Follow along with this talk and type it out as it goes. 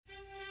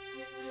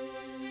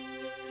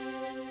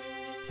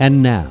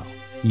And now,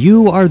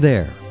 You Are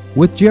There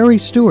with Jerry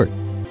Stewart.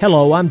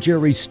 Hello, I'm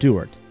Jerry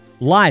Stewart.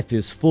 Life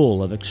is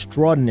full of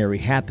extraordinary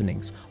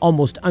happenings,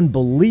 almost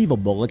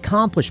unbelievable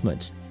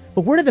accomplishments.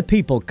 But where do the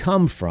people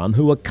come from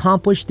who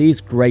accomplish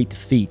these great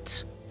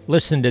feats?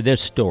 Listen to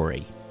this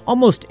story.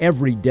 Almost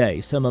every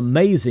day, some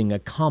amazing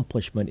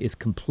accomplishment is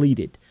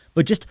completed.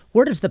 But just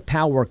where does the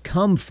power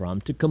come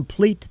from to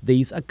complete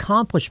these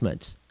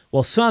accomplishments?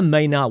 Well, some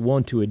may not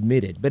want to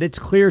admit it, but it's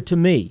clear to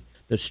me.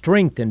 The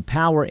strength and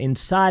power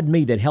inside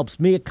me that helps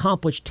me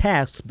accomplish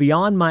tasks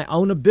beyond my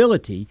own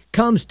ability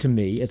comes to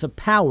me as a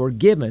power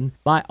given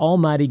by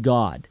Almighty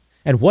God.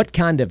 And what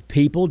kind of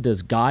people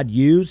does God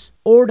use?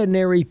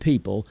 Ordinary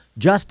people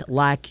just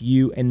like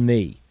you and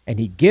me. And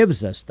He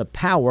gives us the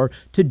power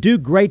to do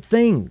great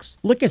things.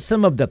 Look at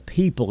some of the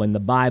people in the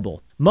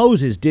Bible.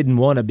 Moses didn't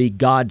want to be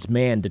God's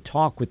man to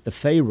talk with the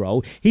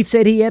Pharaoh. He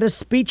said he had a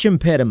speech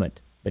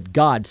impediment. But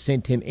God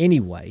sent him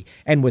anyway,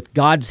 and with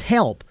God's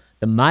help,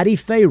 the mighty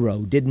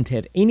Pharaoh didn't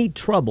have any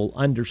trouble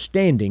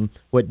understanding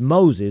what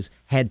Moses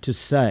had to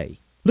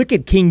say. Look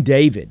at King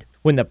David.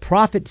 When the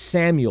prophet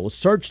Samuel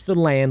searched the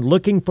land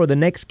looking for the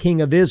next king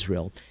of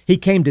Israel, he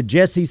came to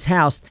Jesse's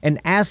house and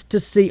asked to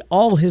see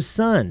all his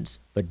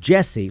sons. But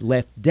Jesse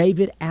left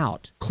David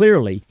out.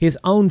 Clearly, his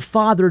own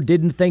father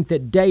didn't think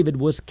that David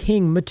was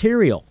king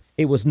material.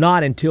 It was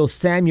not until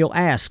Samuel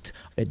asked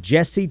that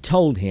Jesse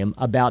told him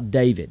about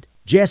David.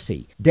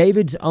 Jesse,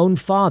 David's own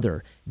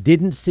father,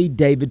 didn't see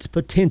David's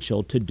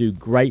potential to do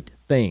great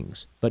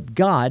things, but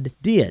God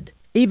did.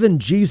 Even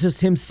Jesus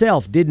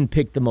himself didn't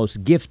pick the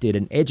most gifted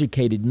and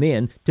educated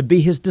men to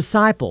be his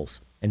disciples.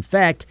 In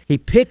fact, he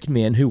picked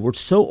men who were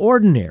so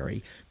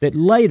ordinary that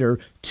later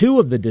two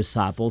of the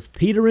disciples,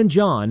 Peter and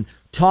John,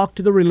 talked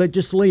to the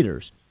religious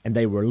leaders, and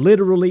they were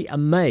literally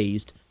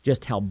amazed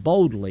just how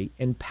boldly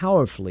and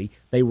powerfully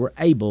they were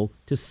able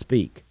to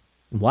speak.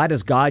 Why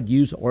does God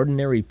use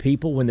ordinary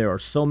people when there are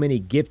so many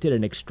gifted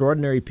and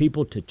extraordinary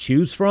people to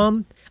choose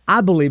from?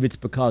 I believe it's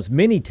because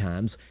many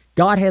times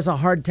God has a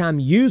hard time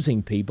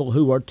using people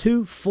who are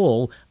too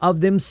full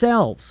of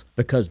themselves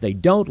because they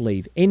don't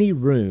leave any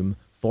room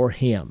for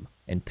Him.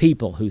 And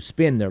people who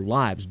spend their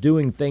lives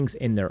doing things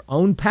in their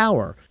own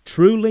power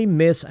truly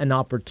miss an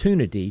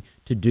opportunity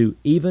to do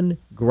even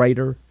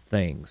greater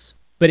things.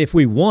 But if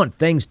we want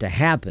things to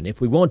happen,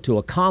 if we want to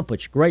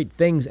accomplish great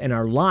things in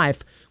our life,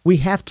 we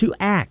have to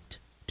act,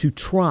 to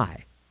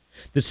try.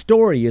 The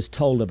story is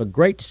told of a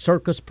great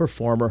circus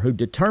performer who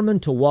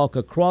determined to walk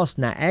across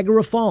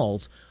Niagara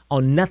Falls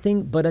on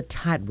nothing but a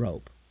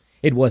tightrope.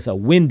 It was a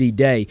windy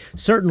day,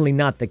 certainly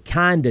not the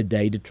kind of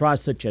day to try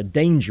such a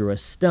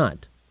dangerous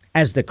stunt.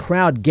 As the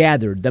crowd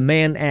gathered, the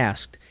man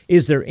asked,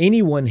 "Is there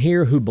anyone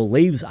here who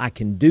believes I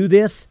can do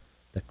this?"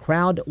 The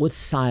crowd was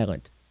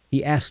silent.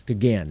 He asked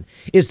again,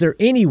 "Is there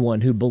anyone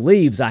who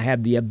believes I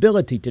have the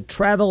ability to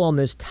travel on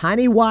this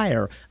tiny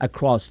wire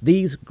across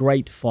these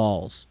great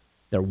falls?"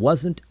 There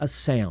wasn't a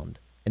sound.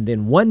 And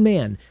then one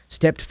man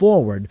stepped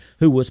forward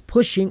who was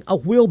pushing a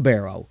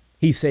wheelbarrow.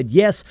 He said,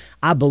 "Yes,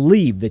 I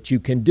believe that you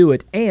can do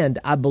it, and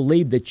I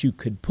believe that you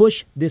could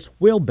push this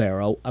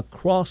wheelbarrow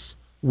across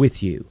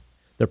with you."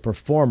 The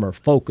performer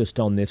focused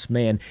on this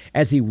man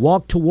as he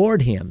walked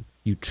toward him.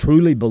 "You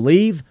truly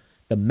believe?"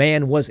 The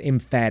man was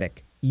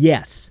emphatic.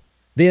 "Yes."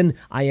 "Then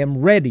I am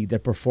ready," the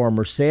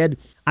performer said.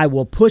 "I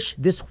will push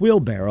this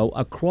wheelbarrow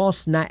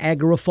across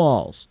Niagara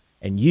Falls,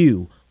 and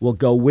you will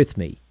go with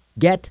me.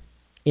 Get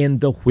in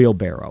the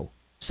wheelbarrow."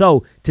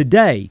 So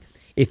today,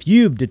 if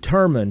you've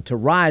determined to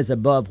rise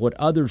above what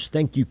others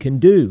think you can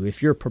do,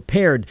 if you're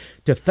prepared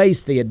to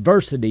face the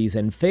adversities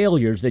and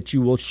failures that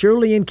you will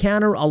surely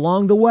encounter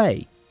along the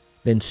way,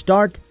 then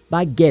start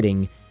by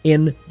getting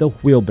in the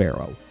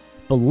wheelbarrow.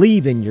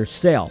 Believe in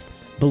yourself.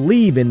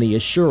 Believe in the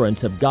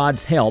assurance of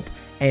God's help,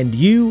 and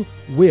you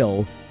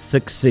will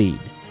succeed.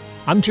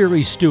 I'm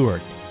Jerry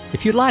Stewart.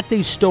 If you like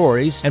these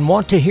stories and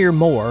want to hear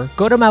more,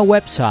 go to my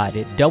website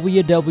at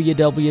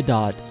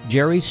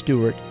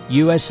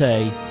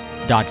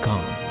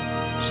www.jerrystewartusa.com.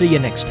 See you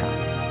next time.